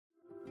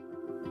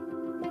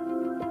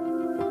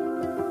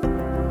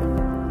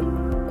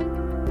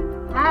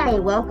Hi,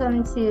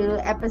 welcome to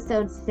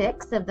episode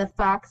 6 of the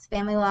Fox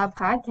Family Law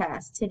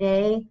Podcast.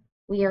 Today,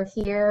 we are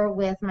here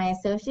with my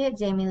associate,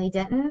 Jamie Lee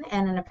Denton,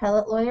 and an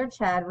appellate lawyer,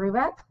 Chad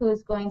Rubeck, who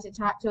is going to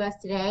talk to us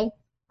today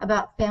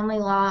about family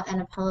law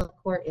and appellate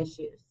court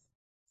issues.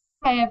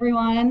 Hi,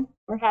 everyone.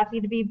 We're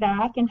happy to be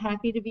back and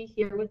happy to be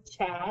here with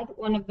Chad,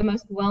 one of the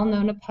most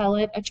well-known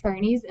appellate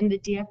attorneys in the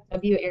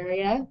DFW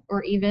area,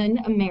 or even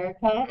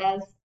America,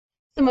 as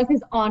some of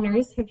his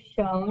honors have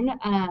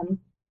shown.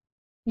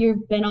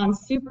 You've been on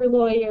Super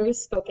Lawyers,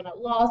 spoken at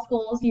law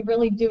schools. You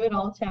really do it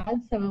all,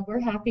 Chad. So we're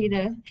happy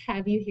to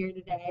have you here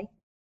today.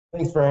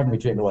 Thanks for having me,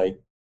 Jamie Lee.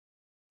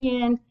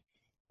 And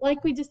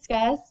like we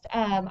discussed,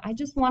 I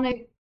just want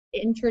to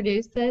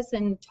introduce this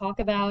and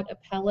talk about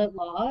appellate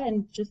law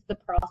and just the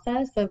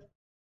process of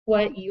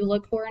what you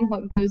look for and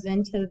what goes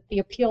into the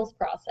appeals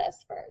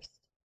process first.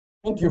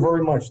 Thank you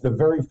very much. The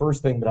very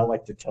first thing that I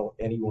like to tell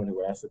anyone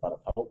who asks about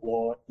appellate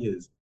law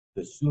is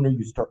the sooner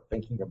you start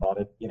thinking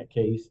about it in a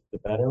case, the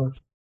better.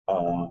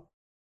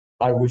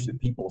 I wish that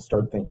people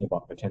start thinking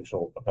about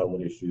potential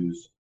appellate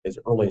issues as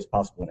early as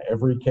possible in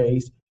every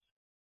case.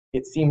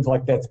 It seems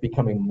like that's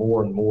becoming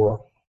more and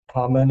more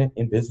common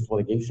in business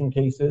litigation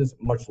cases,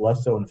 much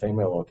less so in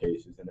family law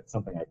cases, and it's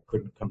something I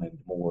couldn't commend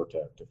more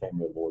to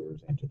family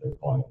lawyers and to their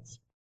clients.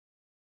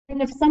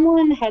 And if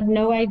someone had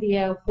no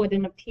idea what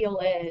an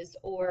appeal is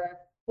or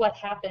what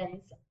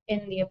happens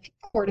in the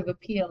Court of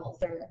Appeals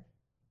or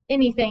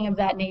anything of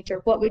that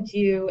nature, how would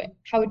you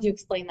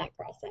explain that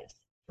process?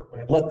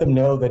 Let them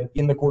know that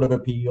in the Court of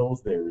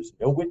Appeals, there's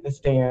no witness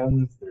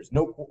stands, there's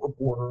no court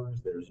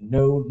reporters, there's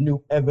no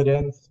new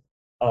evidence.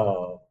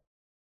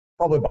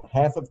 Probably about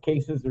half of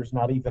cases, there's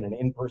not even an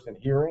in-person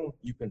hearing.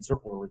 You can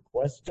certainly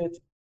request it.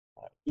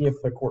 If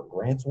the court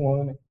grants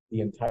one, the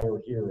entire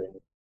hearing,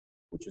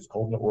 which is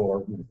called an oral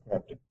argument,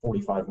 up to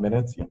 45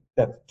 minutes.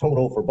 That's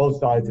total for both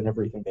sides and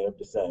everything they have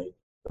to say.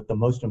 But the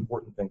most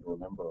important thing to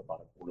remember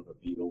about a Court of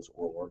Appeals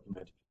oral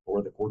argument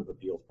or the Court of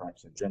Appeals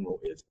practice in general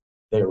is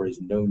there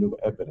is no new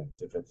evidence.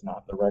 If it's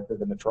not the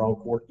record in the trial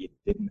court, it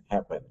didn't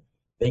happen.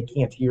 They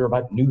can't hear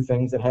about new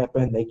things that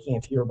happened. They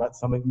can't hear about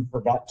something you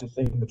forgot to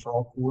say in the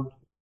trial court.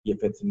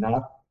 If it's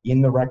not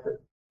in the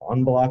record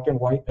on black and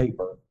white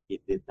paper,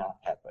 it did not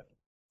happen.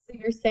 So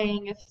you're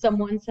saying if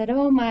someone said,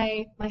 oh,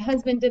 my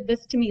husband did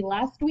this to me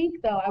last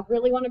week, though I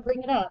really want to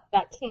bring it up,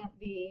 that can't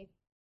be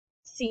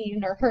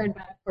seen or heard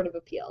by the Court of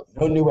Appeals.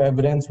 No new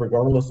evidence,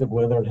 regardless of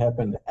whether it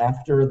happened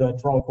after the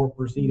trial court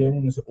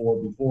proceedings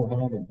or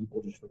beforehand, and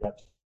people just forgot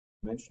to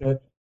mention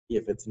it.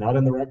 If it's not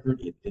in the record,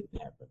 it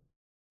didn't happen.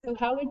 So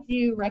how would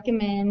you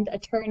recommend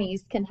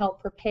attorneys can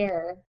help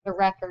prepare the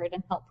record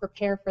and help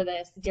prepare for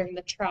this during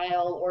the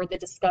trial or the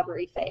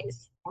discovery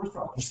phase? First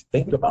off, just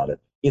think about it.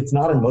 It's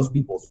not on most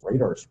people's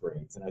radar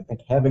screens, and I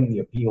think having the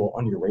appeal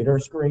on your radar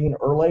screen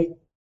early,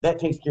 that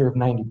takes care of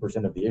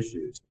 90% of the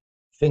issues.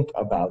 Think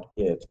about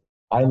it.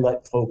 I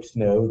let folks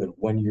know that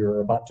when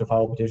you're about to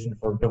file a petition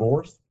for a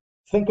divorce,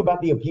 think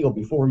about the appeal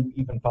before you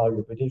even file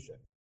your petition.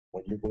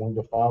 When you're going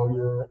to file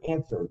your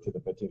answer to the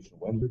petition,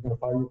 when you're going to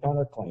file your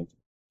counterclaims,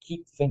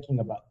 keep thinking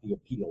about the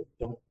appeal.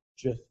 Don't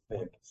just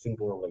think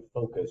singularly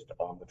focused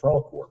on the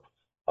trial court.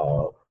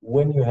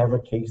 When you have a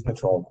case in the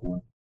trial court,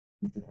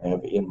 you should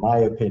have, in my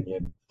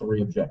opinion,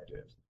 3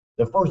 objectives.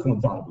 The first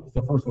one's obvious.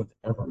 The first one's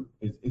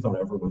is on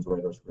everyone's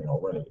radar screen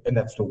already, and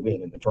that's to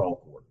win in the trial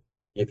court.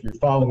 If you're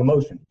filing a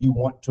motion, you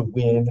want to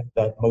win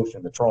that motion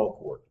in the trial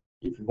court.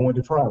 If you're going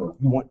to trial,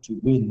 you want to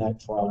win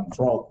that trial in the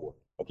trial court.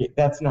 Okay,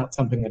 that's not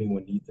something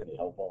anyone needs any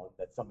help on.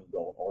 That's something you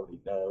all already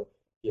know.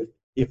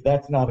 If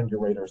that's not on your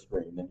radar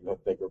screen, then you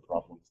have bigger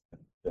problems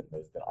than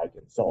those that I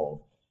can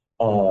solve.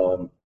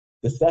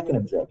 The second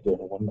objective,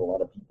 and one that a lot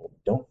of people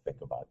don't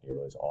think about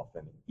here as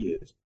often,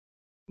 is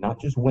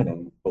not just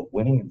winning, but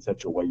winning in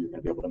such a way you're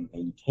going to be able to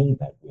maintain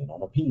that win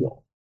on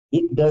appeal.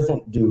 It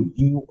doesn't do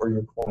you or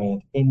your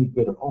client any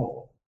good at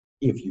all.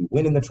 If you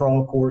win in the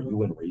trial court, you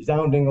win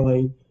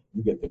resoundingly.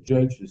 You get the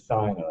judge to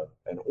sign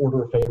an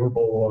order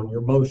favorable on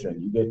your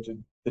motion. You get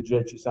the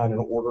judge to sign an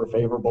order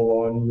favorable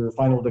on your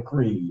final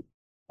decree,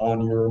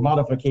 on your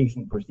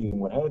modification proceeding,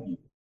 what have you.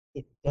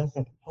 It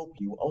doesn't help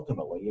you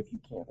ultimately if you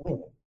can't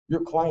win.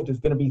 Your client is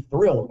going to be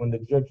thrilled when the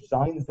judge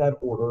signs that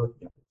order,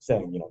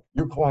 saying,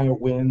 your client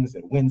wins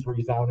and wins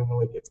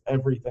resoundingly, gets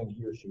everything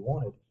he or she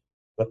wanted.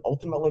 But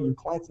ultimately, your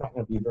client's not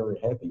going to be very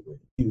happy with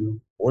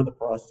you or the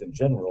process in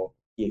general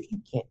if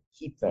you can't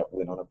keep that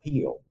win on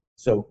appeal.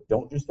 So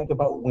don't just think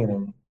about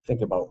winning,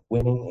 think about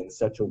winning in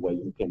such a way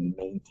you can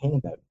maintain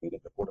that win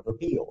at the Court of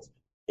Appeals.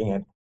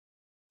 And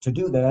to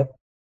do that,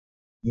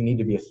 you need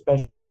to be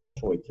especially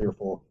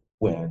careful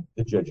when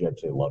the judge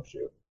actually loves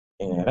you.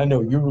 And I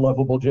know you're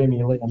lovable,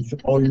 Jamie Lee. I'm sure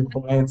all your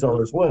clients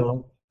are as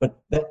well. But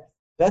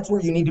that's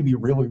where you need to be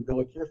really,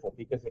 really careful,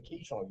 because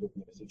occasionally you'll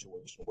be in a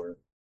situation where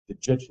the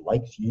judge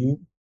likes you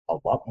a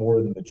lot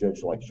more than the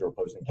judge likes your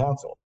opposing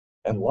counsel.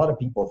 And a lot of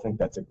people think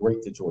that's a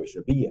great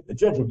situation to be in. The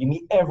judge will give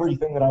me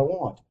everything that I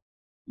want.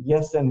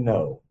 Yes and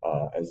no,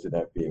 as to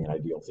that being an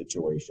ideal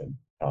situation.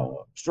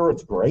 Sure,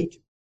 it's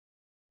great,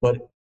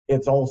 but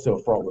it's also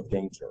fraught with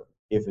danger.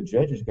 if a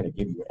judge is going to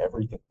give you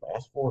everything you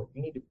ask for,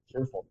 you need to be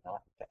careful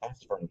not to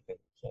ask for anything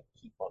you can't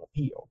keep on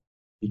appeal.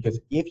 Because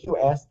if you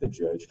ask the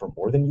judge for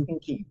more than you can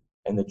keep,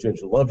 and the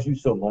judge loves you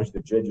so much,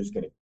 the judge is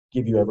going to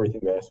give you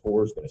everything you ask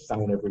for, is going to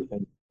sign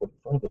everything in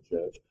front of the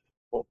judge,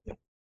 well,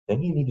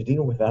 then you need to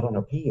deal with that on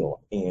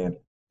appeal. And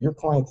your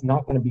client's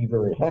not going to be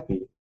very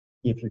happy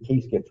if your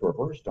case gets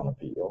reversed on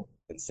appeal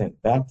and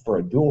sent back for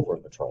a do-over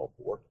in the trial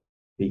court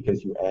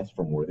because you asked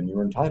for more than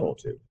you're entitled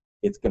to.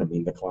 It's going to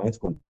mean the client's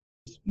going to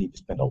need to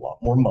spend a lot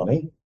more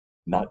money,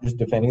 not just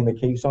defending the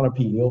case on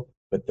appeal,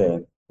 but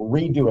then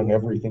redoing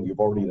everything you've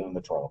already done in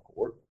the trial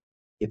court.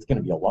 It's going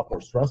to be a lot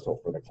more stressful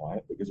for the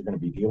client because you're going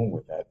to be dealing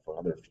with that for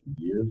another few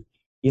years.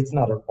 It's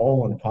not at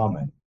all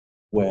uncommon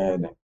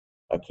when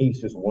a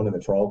case is won in the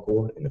trial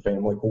court, in the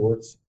family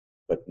courts,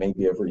 but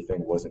maybe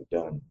everything wasn't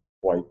done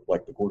quite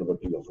like the Court of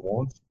Appeals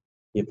wants.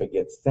 If it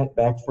gets sent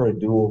back for a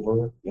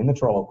do-over in the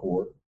trial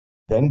court,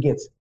 then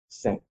gets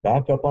sent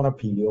back up on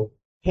appeal,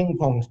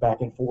 ping-pongs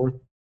back and forth,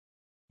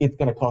 it's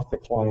going to cost the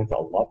client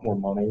a lot more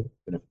money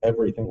than if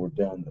everything were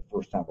done the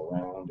first time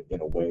around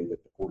in a way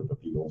that the Court of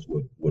Appeals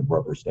would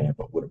rubber stamp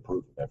it, would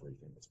approve of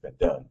everything that's been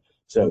done.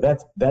 So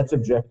that's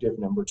objective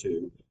number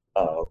two.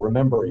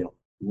 Remember,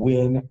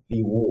 win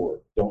the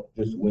war. Don't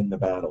just win the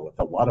battle. It's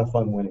a lot of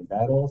fun winning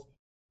battles,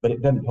 but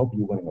it doesn't help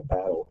you winning a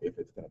battle if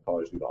it's going to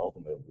cause you to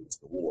ultimately lose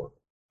the war.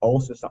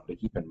 Also, something to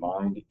keep in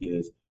mind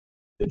is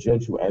the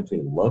judge who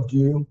absolutely loved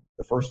you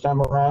the first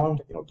time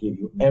around, gave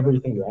you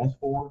everything you asked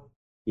for.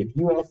 If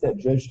you ask that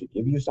judge to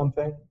give you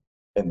something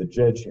and the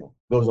judge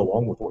goes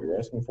along with what you're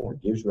asking for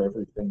and gives you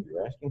everything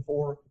you're asking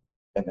for,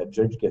 and that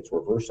judge gets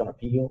reversed on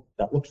appeal,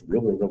 that looks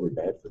really, really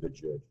bad for the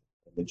judge.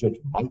 And the judge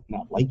might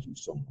not like you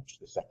so much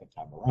the second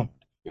time around.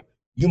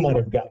 You might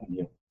have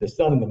gotten the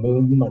sun and the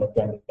moon, you might have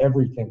gotten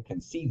everything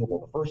conceivable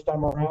the first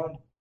time around.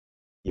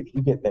 If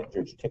you get that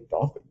judge ticked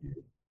off at you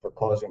for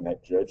causing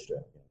that judge to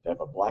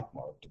have a black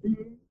mark, to be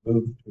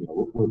moved,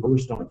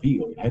 reversed on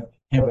appeal,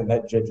 having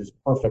that judge's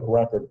perfect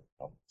record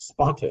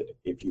spotted,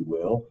 if you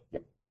will,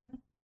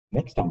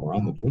 next time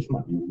around, the judge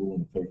might be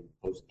ruling in favor of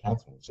opposing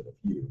counsel instead of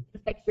you.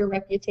 Affects your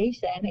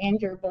reputation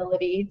and your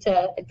ability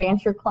to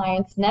advance your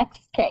client's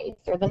next case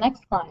or the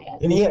next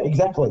client. And yeah,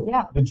 exactly.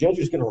 Yeah. The judge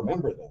is going to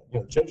remember that.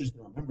 The judge is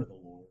going to remember the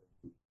lawyer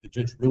the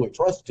judge really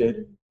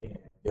trusted,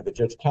 and the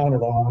judge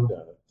counted on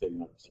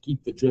to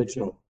keep the judge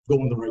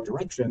going the right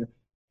direction.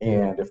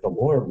 And if the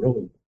lawyer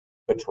really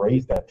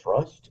betrays that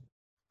trust,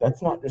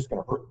 that's not just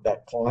going to hurt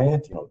that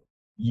client,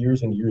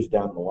 years and years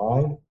down the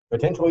line.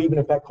 Potentially, even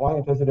if that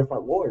client has a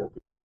different lawyer,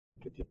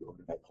 continue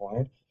with that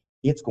client,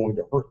 it's going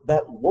to hurt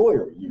that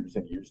lawyer years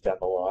and years down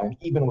the line,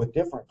 even with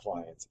different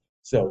clients.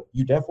 So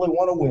you definitely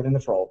want to win in the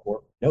trial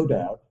court, no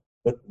doubt,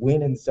 but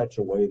win in such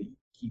a way that you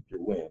keep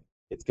your win.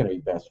 It's going to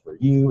be best for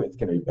you. It's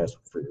going to be best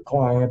for your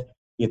client.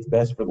 It's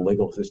best for the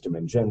legal system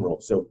in general.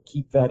 So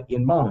keep that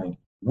in mind.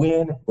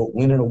 Win, but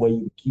win in a way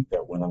you keep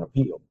that win on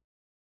appeal.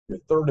 Your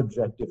third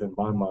objective in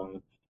my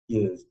mind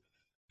is,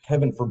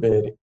 heaven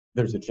forbid,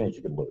 there's a chance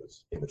you could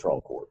lose in the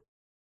trial court.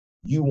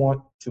 You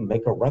want to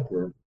make a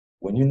record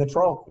when you're in the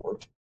trial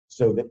court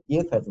so that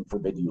if, heaven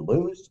forbid, you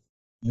lose,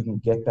 you can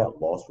get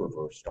that loss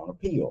reversed on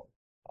appeal.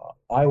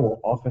 I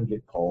will often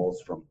get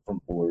calls from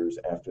lawyers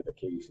after the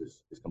case is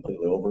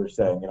completely over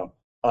saying,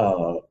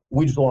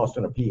 we just lost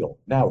an appeal.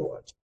 Now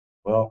what?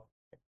 Well,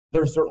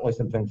 there's certainly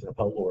some things an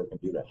appellate lawyer can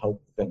do to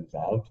help things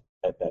out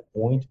at that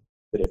point.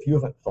 But if you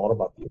haven't thought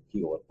about the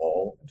appeal at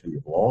all until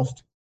you've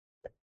lost,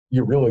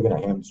 you're really going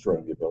to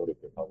hamstring the ability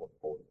of the appellate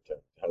lawyer to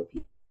help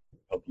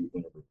you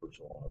win a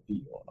reversal on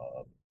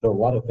appeal. There are a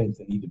lot of things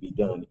that need to be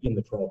done in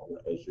the trial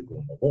court as you're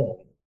going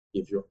along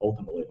if you're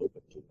ultimately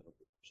hoping to win a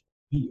reversal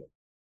appeal.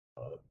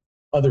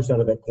 Other side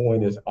of that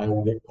coin is I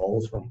will get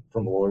calls from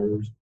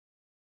lawyers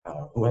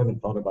who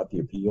haven't thought about the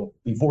appeal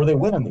before they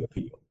win on the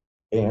appeal.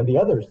 And the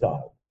other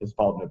side has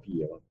filed an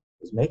appeal,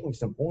 is making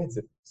some points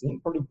that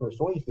seem pretty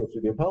persuasive to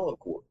the appellate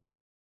court.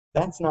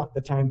 That's not the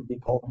time to be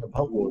calling an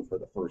appellate lawyer for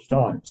the first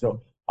time.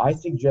 So I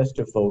suggest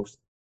to folks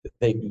that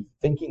they be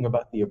thinking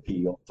about the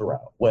appeal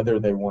throughout, whether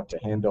they want to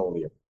handle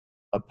the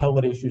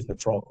appellate issues in the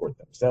trial court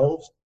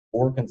themselves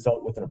or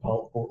consult with an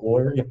appellate court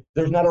lawyer.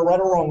 There's not a right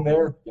or wrong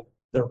there.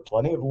 There are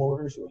plenty of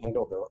lawyers who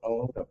handle their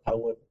own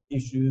appellate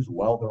issues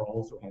while they're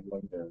also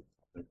handling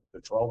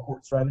the trial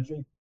court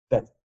strategy.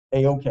 That's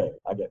A-okay.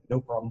 I get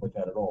no problem with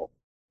that at all.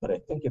 But I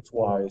think it's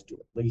wise to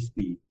at least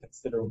be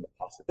considering the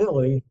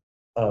possibility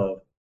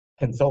of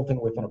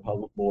consulting with an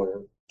appellate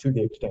lawyer to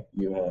the extent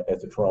you have,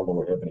 as a trial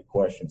lawyer, have any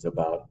questions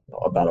about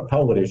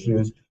appellate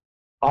issues.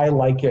 I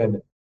liken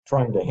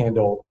trying to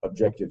handle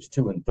objectives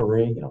 2 and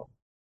 3,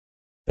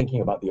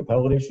 thinking about the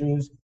appellate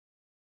issues,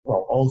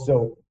 while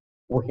also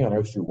working on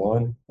issue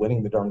 1,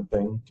 winning the darn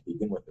thing to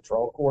begin with the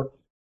trial court,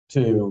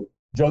 to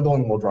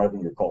juggling while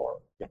driving your car.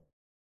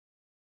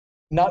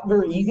 Not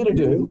very easy to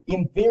do.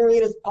 In theory,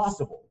 it is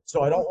possible.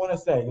 So I don't want to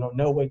say,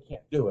 no way,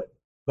 can't do it.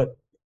 But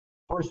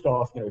first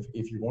off,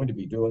 if you're going to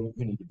be doing it,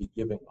 you need to be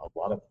giving a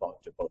lot of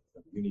thought to both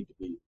of them. You need to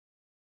be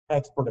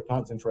expert at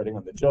concentrating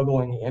on the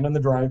juggling and on the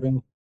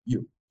driving.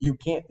 you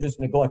can't just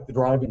neglect the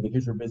driving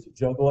because you're busy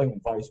juggling,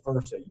 and vice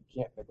versa. You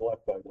can't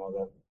neglect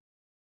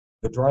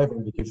the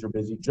driving because you're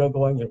busy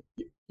juggling.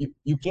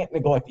 You can't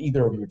neglect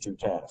either of your two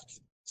tasks.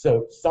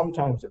 So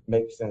sometimes it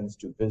makes sense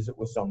to visit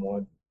with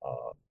someone.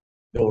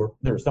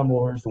 There are some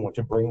lawyers who want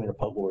to bring in a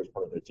appellate lawyer as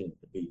part of their team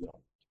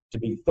to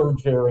be third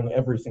chairing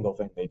every single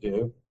thing they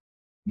do.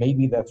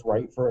 Maybe that's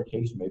right for a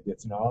case, maybe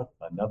it's not.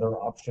 Another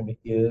option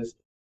is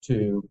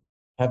to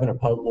have an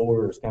appellate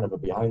lawyer as kind of a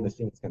behind the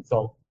scenes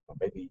consultant,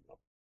 maybe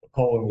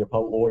calling the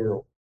appellate lawyer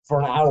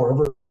for an hour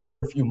every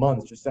few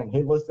months, just saying,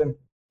 hey, listen,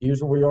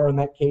 here's where we are in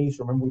that case.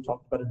 Remember we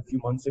talked about it a few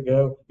months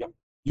ago? Yeah.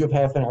 You have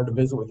half an hour to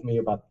visit with me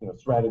about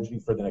strategy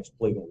for the next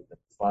pleading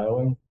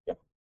filing. Yeah.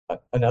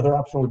 Another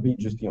option would be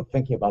just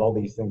thinking about all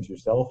these things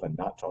yourself and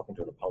not talking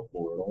to an appellate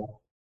lawyer at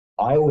all.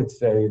 I would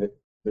say that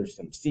there's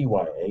some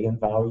CYA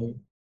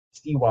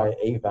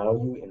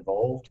value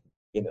involved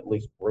in at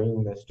least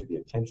bringing this to the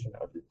attention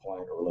of your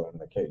client early in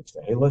the case.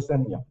 Say, hey,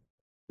 listen,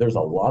 there's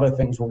a lot of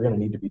things we're going to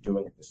need to be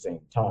doing at the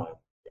same time.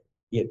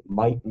 It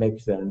might make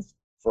sense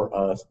for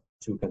us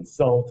to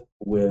consult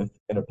with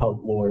an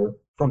appellate lawyer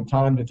from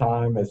time to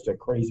time as to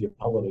crazy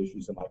appellate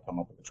issues that might come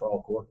up in the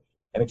trial court,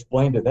 and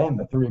explain to them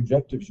the three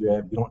objectives you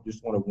have. You don't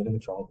just want to win in the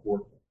trial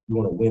court. You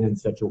want to win in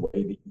such a way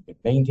that you can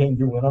maintain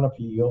your win on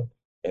appeal,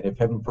 and if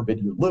heaven forbid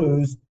you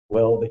lose,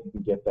 well, that you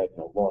can get that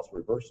loss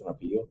reversed on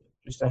appeal.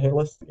 Just say, hey,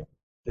 listen,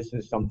 this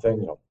is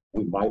something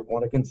we might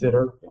want to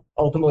consider.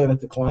 Ultimately,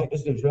 that's a client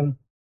decision,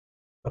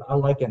 but I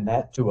liken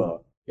that to a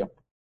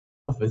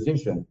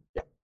physician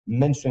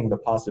mentioning the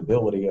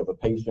possibility of a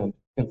patient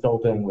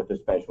consulting with a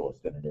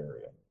specialist in an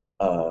area.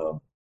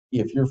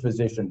 If your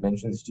physician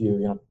mentions to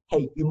you,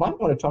 hey, you might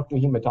want to talk to a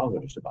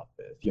hematologist about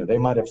this. They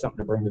might have something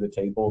to bring to the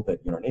table that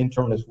an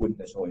internist wouldn't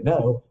necessarily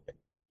know.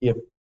 If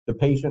the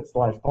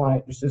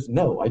patient/client just says,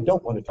 no, I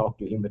don't want to talk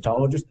to a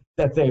hematologist,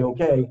 that's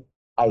okay.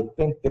 I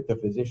think that the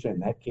physician in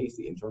that case,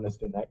 the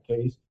internist in that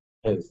case,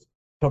 has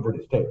covered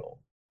his tail.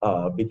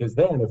 Because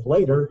then if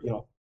later,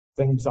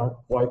 things aren't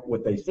quite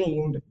what they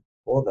seemed,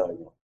 well,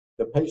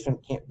 the patient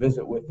can't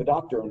visit with the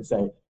doctor and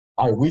say,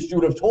 I wish you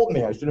would have told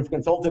me I should have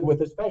consulted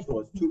with a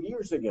specialist 2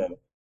 years ago.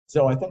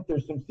 So I think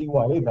there's some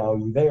CYA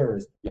value there.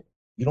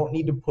 You don't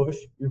need to push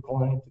your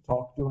client to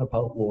talk to an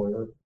appellate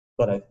lawyer,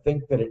 but I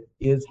think that it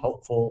is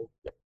helpful.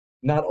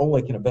 Not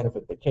only can it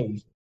benefit the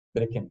case,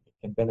 but it can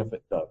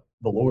benefit the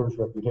lawyer's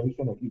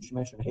reputation. If you just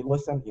mention, hey,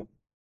 listen,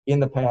 in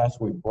the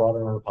past, we've brought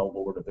in an appellate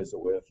lawyer to visit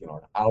with, an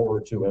hour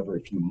or two every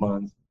few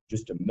months,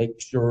 just to make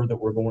sure that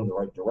we're going in the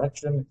right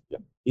direction.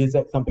 Is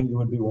that something you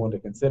would be willing to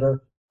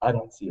consider? I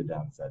don't see a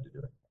downside to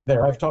doing it.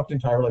 There, I've talked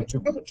entirely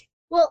too much.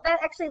 Well, that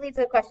actually leads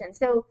to a question.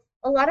 So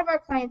a lot of our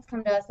clients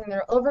come to us and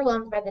they're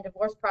overwhelmed by the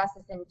divorce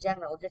process in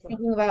general, just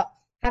thinking about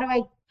how do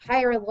I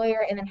hire a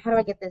lawyer and then how do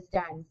I get this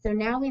done? So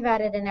now we've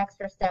added an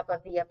extra step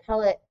of the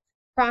appellate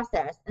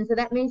process. And so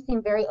that may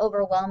seem very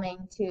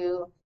overwhelming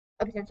to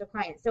a potential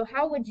client. So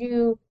how would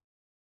you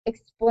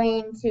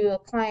explain to a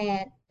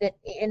client that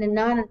in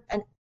a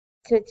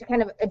to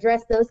kind of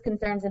address those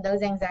concerns and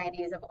those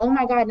anxieties of, oh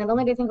my God, not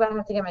only do I think about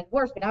how to get my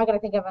divorce, but now I got to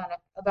think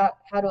about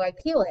how do I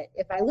appeal it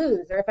if I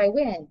lose or if I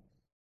win.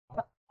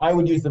 I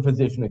would use the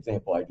physician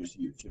example I just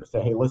used.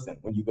 Say, hey, listen,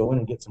 when you go in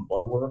and get some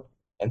blood work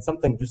and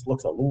something just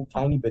looks a little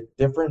tiny bit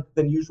different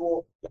than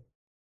usual,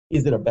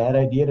 is it a bad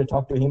idea to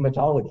talk to a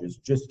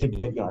hematologist just to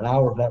get an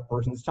hour of that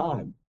person's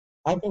time?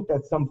 I think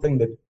that's something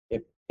that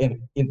if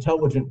an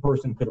intelligent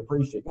person could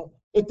appreciate.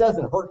 It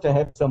doesn't hurt to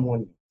have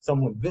someone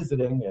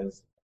visiting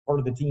as part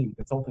of the team,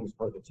 consulting as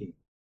part of the team.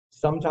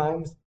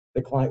 Sometimes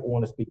the client will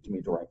want to speak to me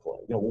directly.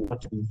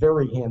 Want to be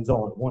very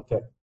hands-on, want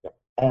to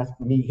ask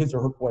me his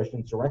or her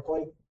questions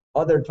directly.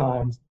 Other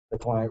times the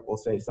client will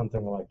say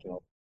something like,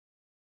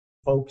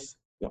 folks,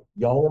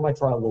 y'all are my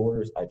trial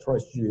lawyers. I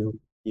trust you.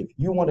 If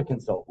you want to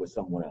consult with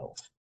someone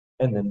else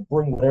and then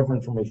bring whatever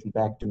information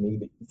back to me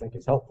that you think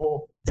is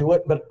helpful, do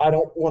it. But I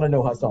don't want to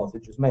know how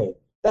sausage is made.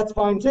 That's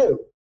fine too.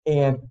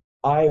 And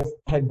I've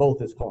had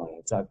both as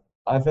clients.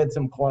 I've had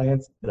some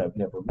clients that I've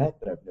never met,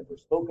 that I've never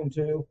spoken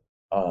to,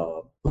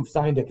 who've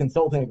signed a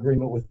consulting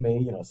agreement with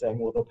me, saying,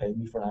 well, they'll pay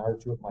me for an hour or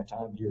two of my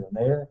time here and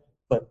there.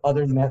 But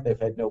other than that, they've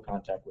had no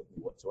contact with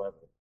me whatsoever.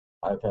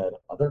 I've had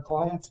other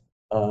clients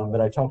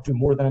that I talk to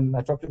more than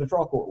I talk to the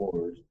trial court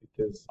lawyers,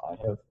 because I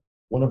have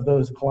one of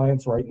those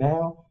clients right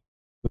now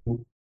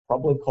who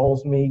probably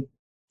calls me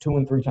 2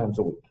 and 3 times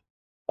a week.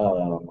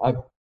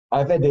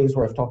 I've had days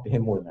where I've talked to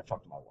him more than I've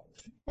talked to my wife.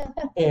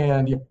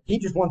 And he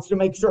just wants to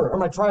make sure, are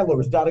my trial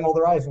lawyers dotting all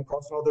their I's and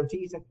crossing all their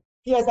T's? And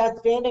he has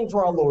outstanding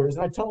trial lawyers.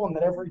 And I tell him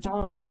that every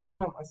time.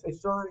 I say,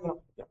 sir,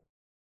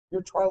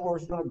 your trial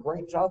lawyer's doing a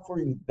great job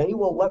for you. They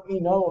will let me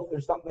know if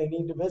there's something they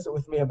need to visit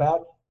with me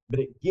about.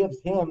 But it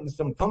gives him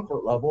some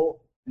comfort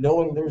level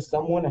knowing there's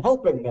someone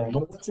helping them.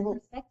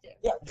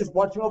 Just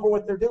watching over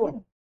what they're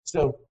doing.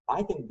 So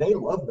I think they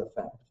love the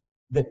fact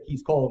that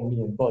he's calling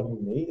me and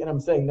bugging me, and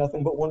I'm saying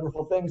nothing but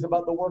wonderful things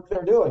about the work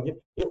they're doing.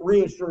 It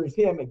reassures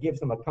him, it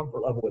gives him a comfort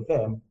level with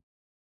them,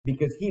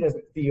 because he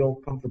doesn't feel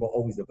comfortable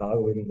always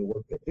evaluating the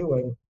work they're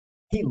doing.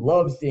 he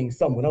loves seeing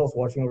someone else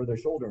watching over their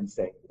shoulder and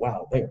saying,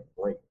 wow, they are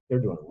great. They're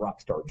doing a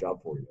rock star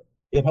job for you.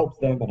 It helps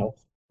them and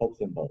helps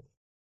them both.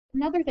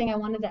 Another thing I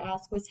wanted to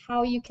ask was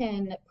how you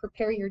can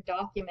prepare your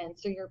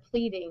documents or your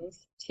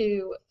pleadings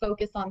to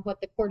focus on what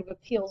the Court of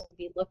Appeals will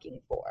be looking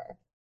for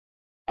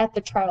at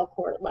the trial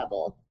court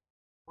level.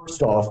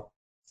 First off,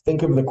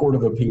 think of the Court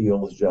of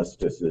Appeals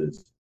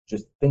justices.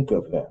 Just think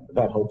of them.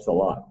 That helps a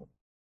lot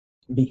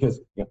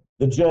because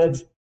the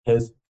judge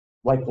has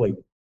likely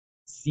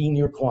seen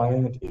your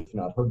client, if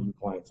not heard your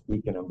client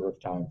speak a number of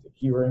times at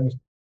hearings.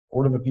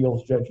 Court of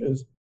Appeals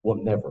judges will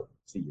never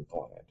see your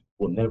client,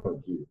 will never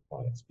hear your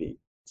client speak.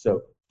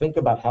 So think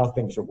about how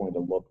things are going to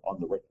look on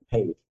the written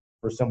page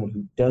for someone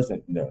who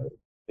doesn't know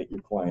that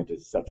your client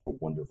is such a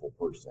wonderful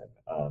person.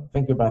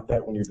 Think about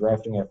that when you're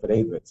drafting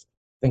affidavits.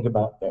 Think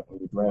about that when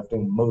you're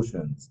drafting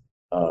motions.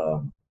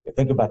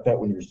 Think about that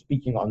when you're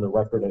speaking on the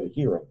record at a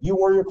hearing. You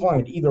or your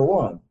client, either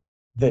one,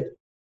 that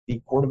the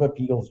Court of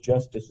Appeals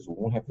justices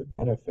won't have the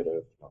benefit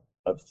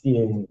of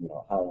seeing,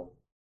 how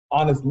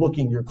honest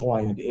looking your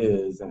client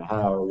is and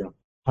how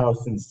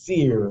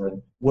sincere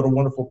and what a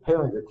wonderful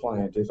parent your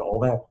client is, all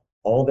that.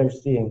 All they're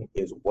seeing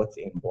is what's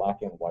in black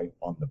and white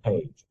on the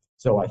page.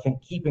 So I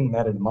think keeping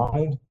that in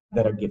mind,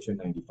 that'll get you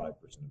 95% of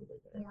the way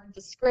there. More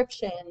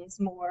descriptions,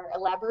 more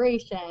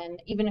elaboration.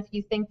 Even if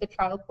you think the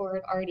trial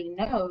court already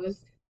knows,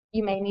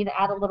 you may need to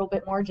add a little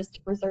bit more just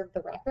to preserve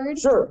the record.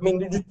 Sure. I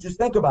mean, just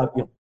think about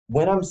it.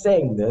 When I'm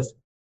saying this,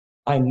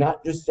 I'm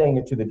not just saying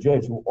it to the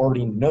judge who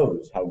already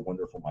knows how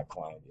wonderful my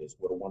client is,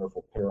 what a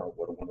wonderful parent,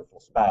 what a wonderful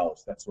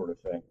spouse, that sort of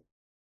thing.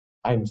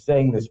 I'm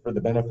saying this for the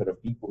benefit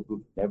of people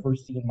who've never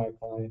seen my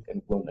client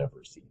and will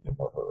never see him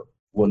or her,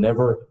 will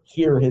never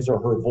hear his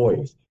or her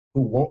voice,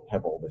 who won't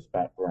have all this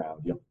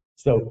background.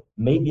 So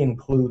maybe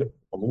include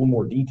a little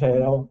more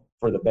detail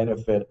for the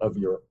benefit of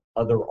your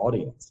other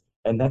audience.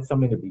 And that's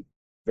something to be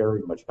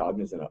very much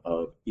cognizant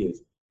of,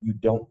 is you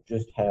don't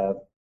just have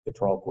the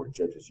trial court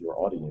judges your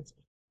audience,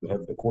 you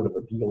have the Court of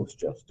Appeals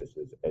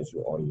justices as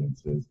your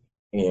audiences,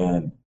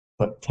 and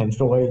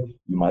potentially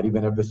you might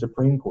even have the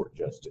Supreme Court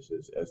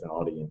justices as an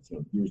audience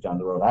years down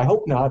the road. I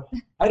hope not.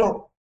 I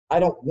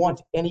don't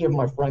want any of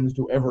my friends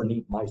to ever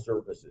need my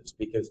services,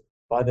 because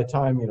by the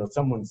time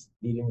someone's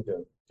needing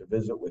to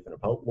visit with an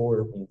appellate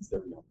lawyer, it means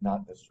they're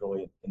not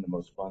necessarily in the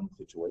most fun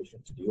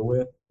situation to deal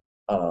with.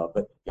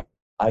 But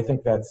I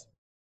think that's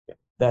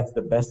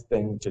the best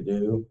thing to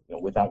do,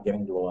 without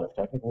getting into a lot of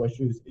technical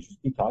issues, is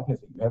just be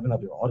cognizant you have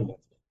another audience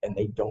and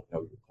they don't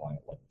know your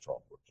client like the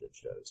trial court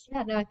judge does.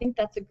 Yeah, no, I think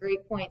that's a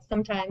great point.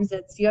 Sometimes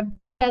you have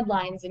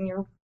deadlines and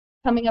you're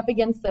coming up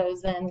against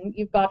those, and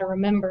you've got to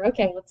remember,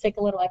 okay, let's take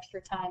a little extra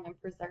time and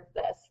preserve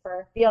this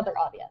for the other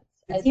audience.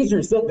 It's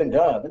easier said than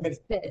done. I mean,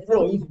 it's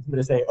really easy for me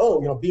to say,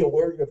 oh, be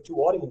aware you have two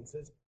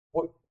audiences.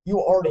 Well, you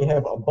already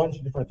have a bunch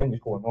of different things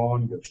going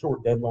on. You have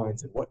short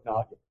deadlines and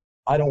whatnot.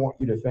 I don't want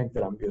you to think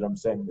that I'm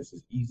saying this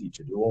is easy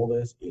to do all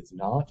this. It's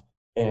not.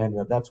 And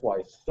that's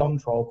why some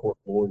trial court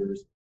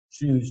lawyers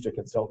choose to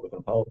consult with an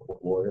appellate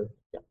court lawyer.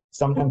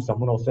 Sometimes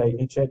someone will say,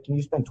 hey, Chad, can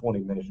you spend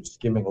 20 minutes just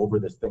skimming over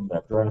this thing that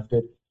I've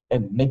drafted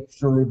and make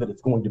sure that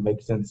it's going to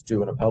make sense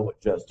to an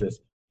appellate justice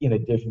in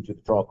addition to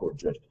the trial court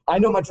judge? I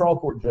know my trial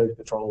court judge,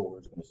 the trial lawyer,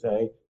 is going to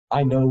say,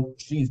 I know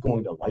she's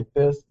going to like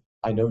this.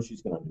 I know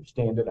she's going to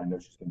understand it. I know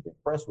she's going to be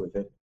impressed with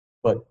it.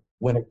 But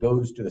when it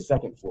goes to the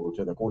second floor,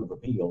 to the Court of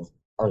Appeals,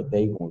 are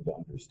they going to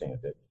understand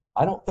it?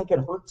 I don't think it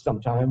hurts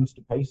sometimes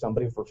to pay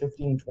somebody for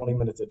 15, 20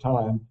 minutes at a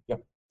time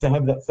to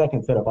have that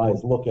second set of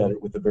eyes look at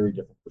it with a very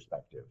different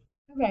perspective.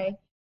 Okay.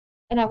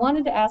 And I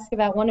wanted to ask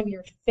about one of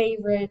your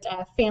favorite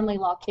family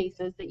law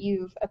cases that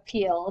you've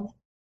appealed.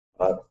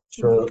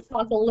 Sure.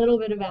 Talk a little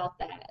bit about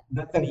that.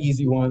 That's an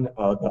easy one.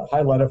 The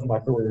highlight of my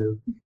career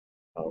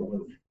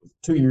was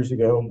 2 years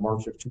ago,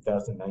 March of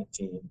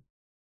 2019.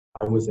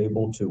 I was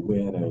able to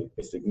win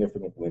a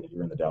significant win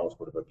here in the Dallas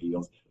Court of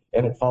Appeals,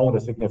 and it followed a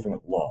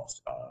significant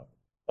loss.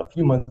 A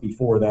few months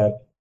before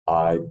that,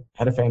 I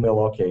had a family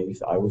law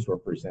case. I was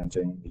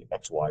representing the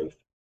ex-wife,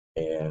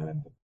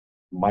 and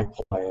my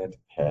client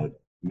had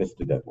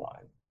missed a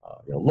deadline.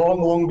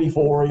 Long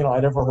before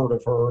I'd ever heard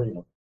of her.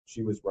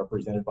 She was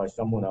represented by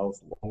someone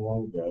else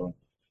long ago.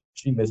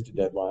 She missed a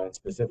deadline.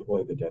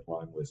 Specifically, the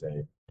deadline was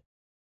a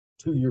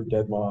 2-year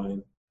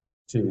deadline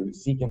to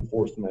seek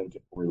enforcement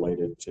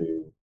related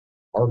to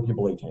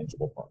arguably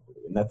tangible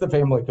property. And that's the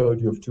family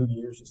code. You have 2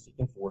 years to seek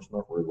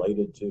enforcement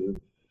related to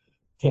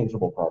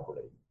tangible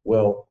property.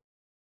 Well,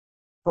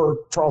 her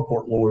trial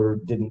court lawyer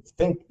didn't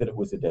think that it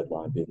was a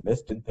deadline being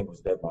missed, didn't think it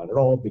was a deadline at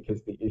all,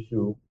 because the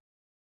issue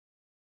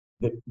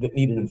that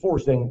needed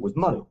enforcing was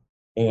money.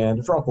 And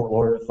the trial court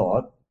lawyer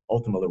thought,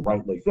 ultimately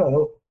rightly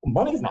so, well,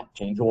 money is not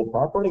tangible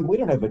property. We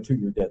don't have a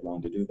 2-year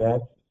deadline to do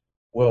that.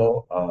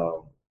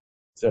 Well,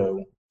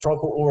 so trial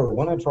court lawyer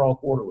went on trial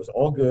court. It was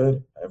all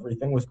good.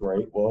 Everything was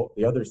great. Well,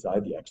 the other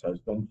side, the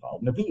ex-husband,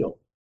 filed an appeal.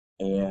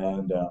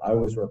 And I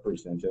was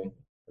representing,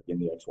 again,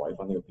 the ex-wife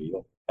on the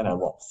appeal, and I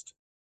lost.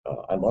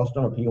 I lost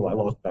on appeal. I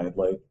lost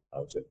badly. I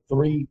was at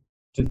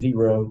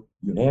 3-0,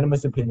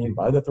 unanimous opinion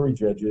by the 3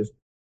 judges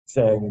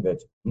saying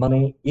that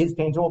money is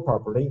tangible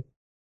property.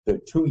 the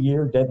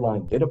 2-year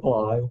deadline did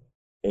apply,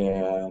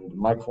 and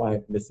my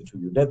client missed the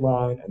 2-year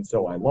deadline, and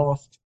so I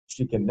lost.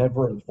 She can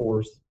never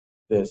enforce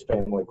this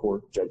family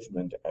court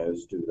judgment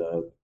as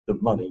to the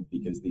money,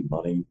 because the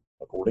money,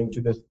 according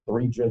to this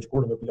 3-judge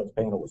Court of Appeals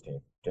panel, was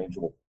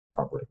tangible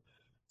property.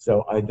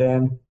 So I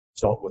then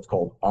sought what's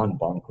called en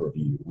banc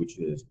review, which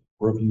is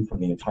review from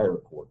the entire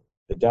court.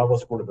 The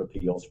Dallas Court of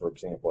Appeals, for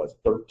example, has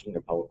 13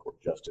 appellate court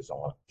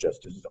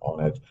justices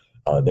on it.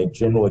 They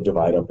generally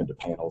divide up into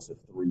panels of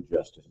 3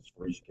 justices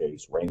for each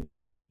case,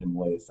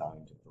 randomly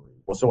assigned to 3.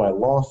 Well, so I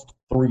lost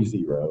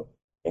 3-0,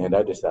 and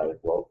I decided,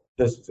 well,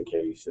 this is a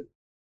case that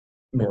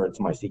merits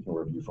my seeking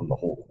review from the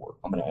whole court.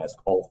 I'm going to ask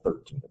all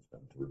 13 of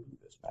them to review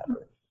this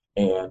matter.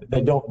 And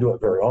they don't do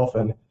it very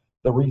often.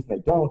 The reason they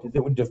don't is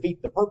it would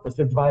defeat the purpose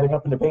of dividing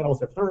up into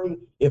panels of 3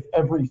 if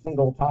every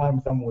single time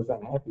someone was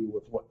unhappy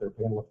with what their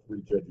panel of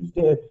 3 judges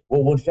did.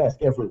 Well, we'll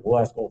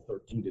ask all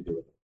 13 to do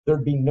it.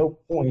 There'd be no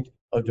point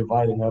of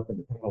dividing up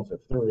into panels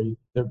of 3.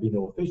 There'd be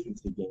no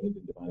efficiency gained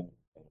in dividing up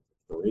into panels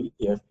of 3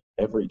 if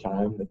every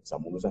time that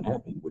someone was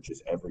unhappy, which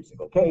is every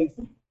single case,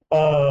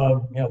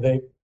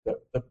 the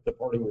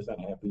party was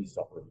unhappy,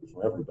 sought review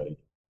from everybody.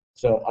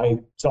 So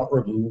I sought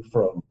review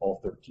from all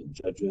 13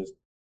 judges.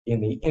 In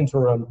the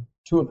interim,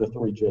 2 of the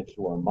 3 judges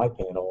who were on my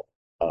panel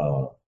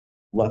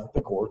left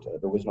the court.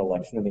 There was an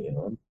election in the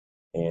interim,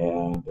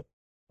 and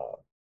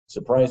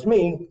surprised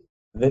me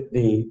that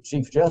the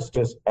Chief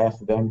Justice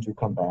asked them to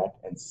come back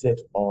and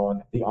sit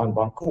on the en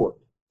banc court.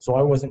 So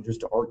I wasn't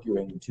just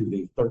arguing to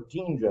the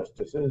 13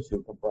 justices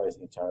who comprise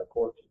the entire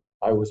court.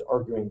 I was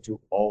arguing to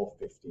all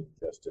 15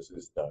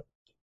 justices.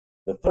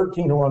 The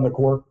 13 who were on the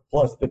court,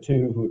 plus the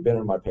 2 who had been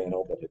on my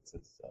panel, but it's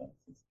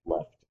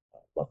left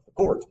the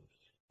court.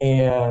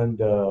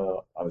 And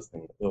I was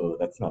thinking, oh,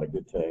 that's not a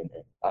good thing.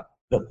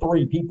 The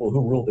 3 people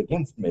who ruled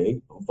against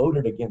me, who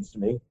voted against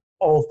me,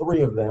 all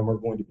 3 of them are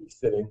going to be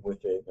sitting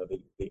with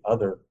the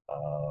other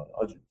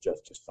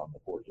justice on the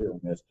court hearing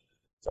this.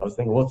 So I was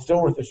thinking, well, it's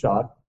still worth a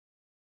shot.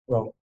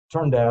 Well,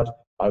 turned out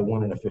I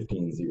won in a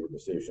 15-0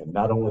 decision.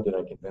 Not only did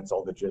I convince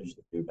all the judges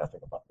that knew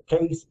nothing about the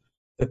case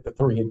that the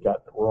 3 had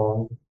gotten it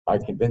wrong, I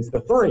convinced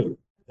the 3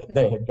 that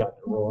they had gotten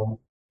it wrong,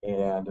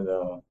 and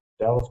the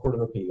Dallas Court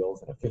of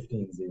Appeals in a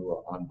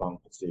 15-0 en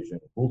banc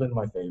decision ruled in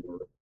my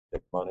favor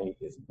that money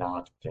is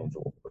not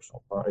tangible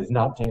personal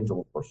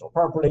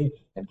property,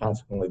 and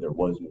consequently there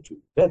was no 2-year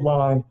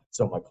deadline,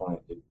 so my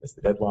client didn't miss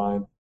the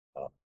deadline.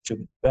 To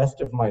the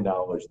best of my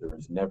knowledge, there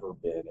has never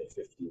been a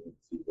 15-0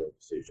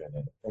 decision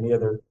in any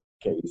other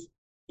case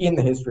in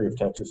the history of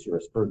Texas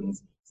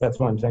jurisprudence. So that's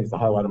why I'm saying it's the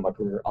highlight of my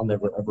career. I'll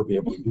never ever be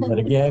able to do that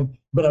again,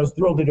 but I was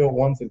thrilled to do it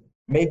once, and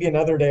maybe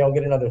another day I'll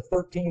get another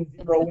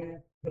 13-0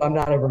 win, but I'm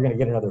not ever going to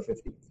get another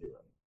 15-0.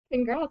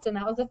 Congrats, and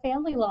that was a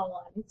family law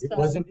one. So. It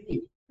was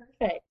indeed.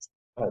 Perfect.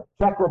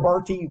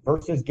 Chakrabarti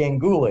versus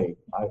Ganguly.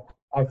 I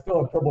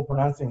still have trouble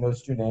pronouncing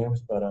those 2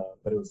 names, but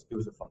it was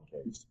a fun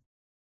case.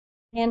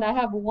 And I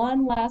have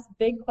one last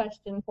big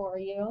question for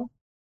you.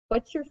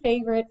 What's your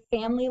favorite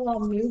family law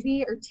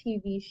movie or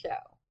TV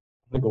show?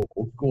 I'm going to go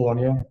old school on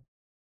you.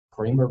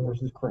 Kramer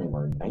versus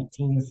Kramer,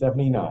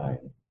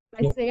 1979.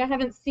 I say I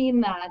haven't seen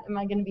that. Am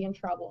I going to be in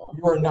trouble?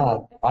 You are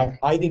not.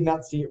 I did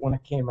not see it when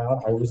it came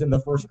out. I was in the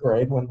 1st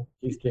grade when the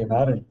case came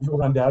out, and you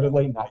were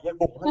undoubtedly not yet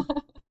born.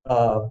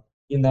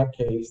 In that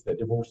case, the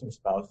divorcing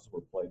spouses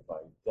were played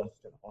by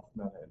Dustin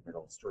Hoffman and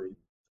Meryl Streep.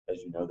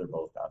 As you know, they're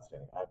both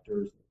outstanding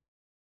actors.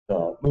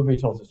 The movie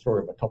tells the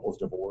story of a couple's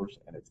divorce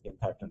and its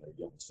impact on their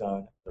young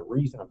son. The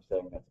reason I'm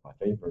saying that's my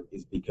favorite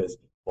is because,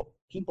 well,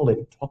 people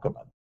didn't talk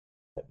about it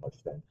that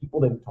much then.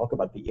 People didn't talk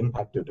about the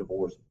impact of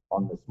divorce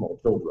on the small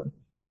children.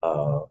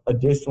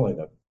 Additionally,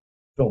 the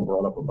film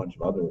brought up a bunch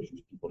of other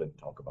issues people didn't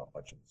talk about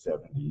much in the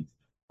 70s.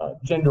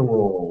 Gender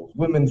roles,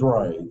 women's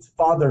rights,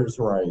 fathers'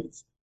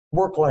 rights,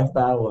 work-life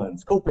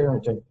balance,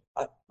 co-parenting.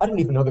 I didn't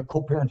even know that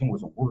co-parenting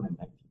was a word in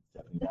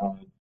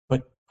 1979.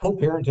 But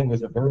co-parenting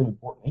is a very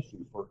important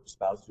issue for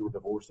spouses who are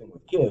divorcing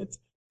with kids.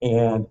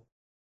 And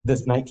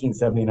this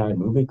 1979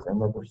 movie,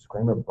 Kramer versus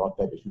Kramer, brought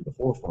that issue to the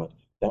forefront.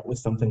 That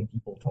was something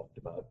people talked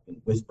about in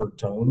whispered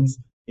tones.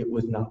 It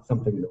was not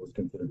something that was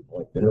considered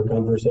like dinner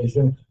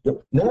conversation.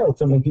 Now it's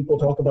something people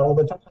talk about all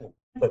the time,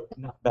 but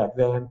not back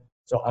then.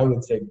 So I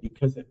would say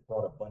because it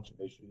brought a bunch of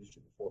issues to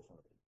the forefront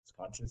of its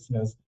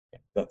consciousness,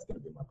 that's going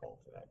to be my call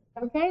today.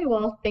 Okay,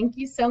 well, thank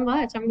you so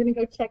much. I'm going to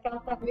go check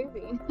out that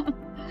movie.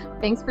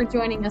 Thanks for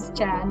joining us,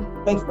 Chad.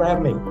 Thanks for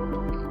having me.